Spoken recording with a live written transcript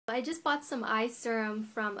I just bought some eye serum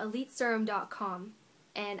from eliteserum.com,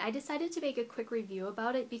 and I decided to make a quick review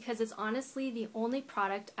about it because it's honestly the only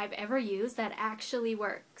product I've ever used that actually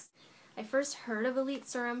works. I first heard of Elite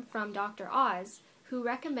Serum from Dr. Oz, who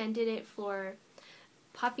recommended it for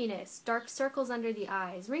puffiness, dark circles under the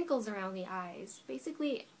eyes, wrinkles around the eyes,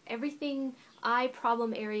 basically everything eye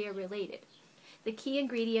problem area related. The key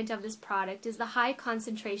ingredient of this product is the high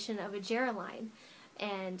concentration of a gerylin,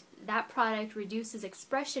 and that product reduces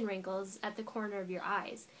expression wrinkles at the corner of your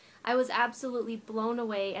eyes. I was absolutely blown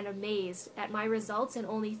away and amazed at my results in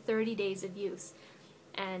only 30 days of use.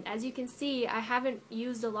 And as you can see, I haven't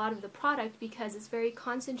used a lot of the product because it's very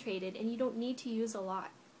concentrated and you don't need to use a lot.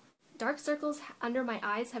 Dark circles under my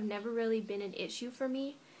eyes have never really been an issue for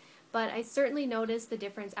me, but I certainly noticed the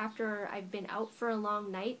difference after I've been out for a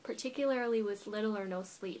long night, particularly with little or no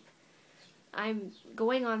sleep. I'm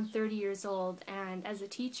going on 30 years old, and as a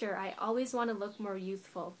teacher, I always want to look more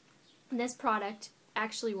youthful. And this product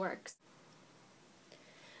actually works.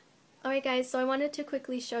 Alright guys, so I wanted to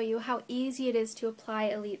quickly show you how easy it is to apply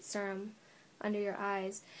Elite Serum under your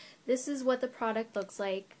eyes. This is what the product looks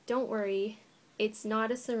like. Don't worry, it's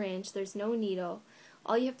not a syringe, there's no needle.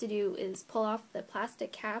 All you have to do is pull off the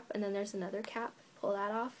plastic cap, and then there's another cap. Pull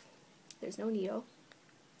that off. There's no needle.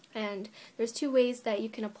 And there's two ways that you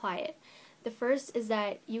can apply it. The first is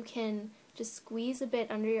that you can just squeeze a bit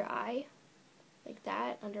under your eye, like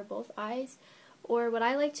that, under both eyes. Or what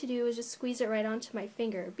I like to do is just squeeze it right onto my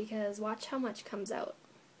finger, because watch how much comes out.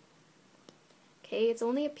 Okay, it's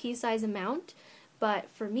only a pea-size amount, but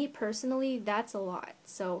for me personally, that's a lot.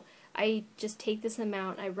 So I just take this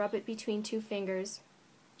amount, I rub it between two fingers,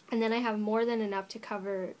 and then I have more than enough to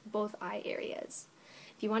cover both eye areas.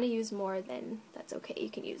 If you want to use more, then that's okay. You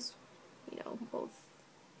can use, both,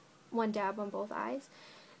 one dab on both eyes.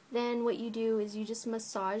 Then what you do is you just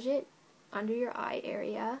massage it under your eye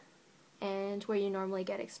area and where you normally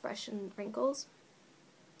get expression wrinkles,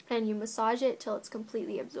 and you massage it till it's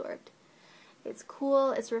completely absorbed. It's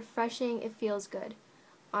cool, it's refreshing, it feels good.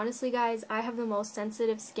 Honestly guys, I have the most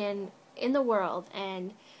sensitive skin in the world,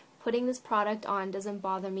 and putting this product on doesn't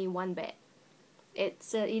bother me one bit. It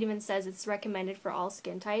even says it's recommended for all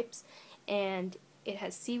skin types, and it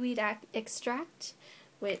has seaweed extract,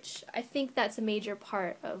 which I think that's a major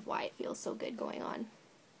part of why it feels so good going on.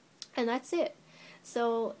 And that's it.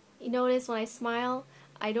 So you notice when I smile,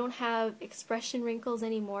 I don't have expression wrinkles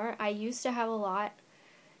anymore. I used to have a lot.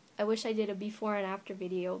 I wish I did a before and after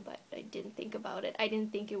video, but I didn't think about it. I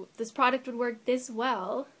didn't think this product would work this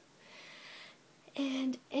well.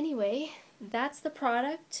 And anyway, that's the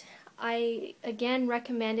product. I again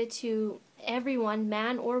recommend it to everyone,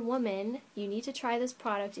 man or woman. You need to try this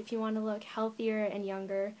product if you want to look healthier and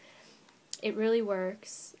younger. It really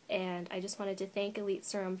works, and I just wanted to thank Elite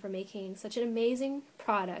Serum for making such an amazing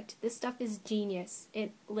product. This stuff is genius.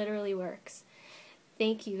 It literally works.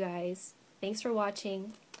 Thank you guys. Thanks for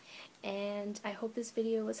watching, and I hope this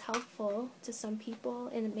video was helpful to some people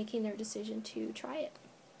in making their decision to try it.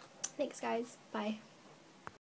 Thanks guys. Bye.